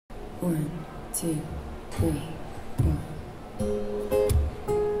1, 2, 3, 4.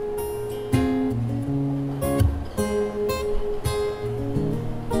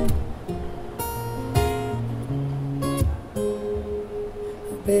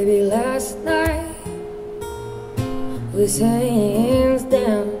 Baby, last night was hands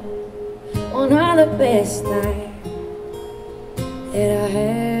down one of the best nights that I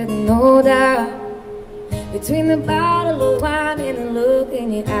had, no doubt. Between the bottle of wine and the look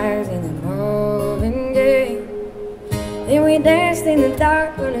in your eyes and the Marvin Gaye, then we danced in the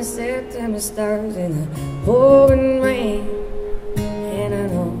dark under September stars in the pouring rain. And I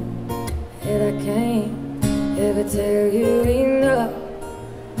know that I can't ever tell you enough.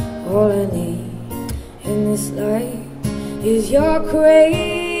 All I need in this life is your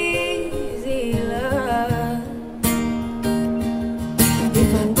crazy love.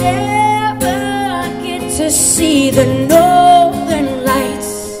 If I never get to see the northern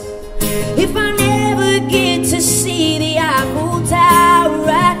lights, if I never get to see the Eiffel Tower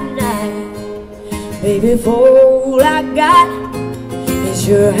at night, baby, if all I got is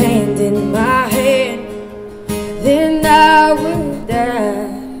your hand in my hand, then I will die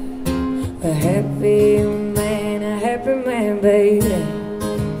a happy man, baby.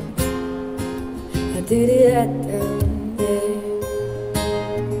 I did it at the day.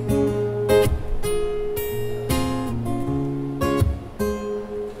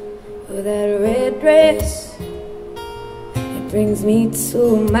 With that red dress, it brings me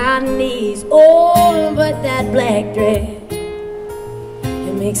to my knees. Oh, but that black dress,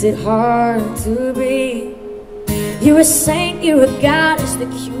 it makes it hard to breathe. You're a saint, you're a goddess, the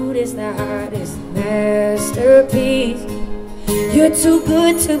cutest, the hardest masterpiece. You're too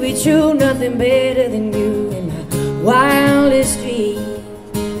good to be true, nothing better than you in my wildest dreams.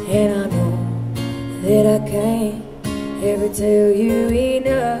 And I know that I can't ever tell you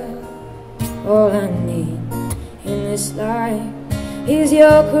enough. All I need in this life is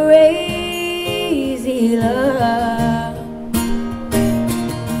your crazy love.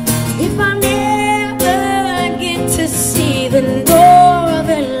 If I never get to see the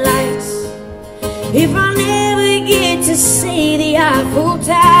northern lights, if I never get to see the Eiffel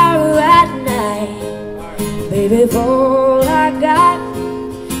Tower at night, baby, if all I got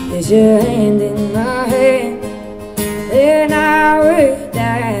is your hand in my hand, then I will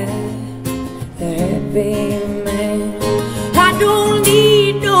die a happy man. I don't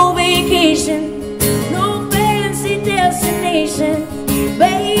need no vacation, no fancy destination,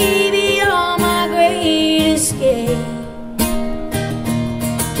 baby, you're my great escape.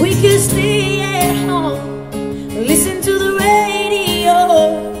 We could stay at home, listen to the radio,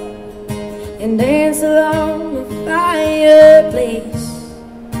 and dance along the fireplace.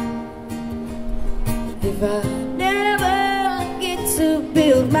 If I never get to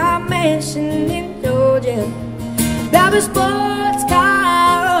build my mansion in Georgia, drive a sports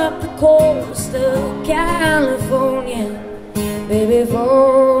car up the coast of California, baby, if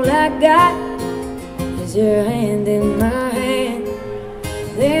all I got is your hand in my hand,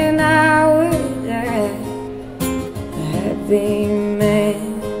 then I will die a happy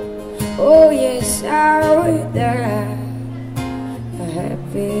man. Oh yes, I will die a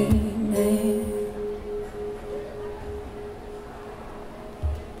happy man.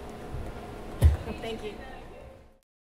 Thank you.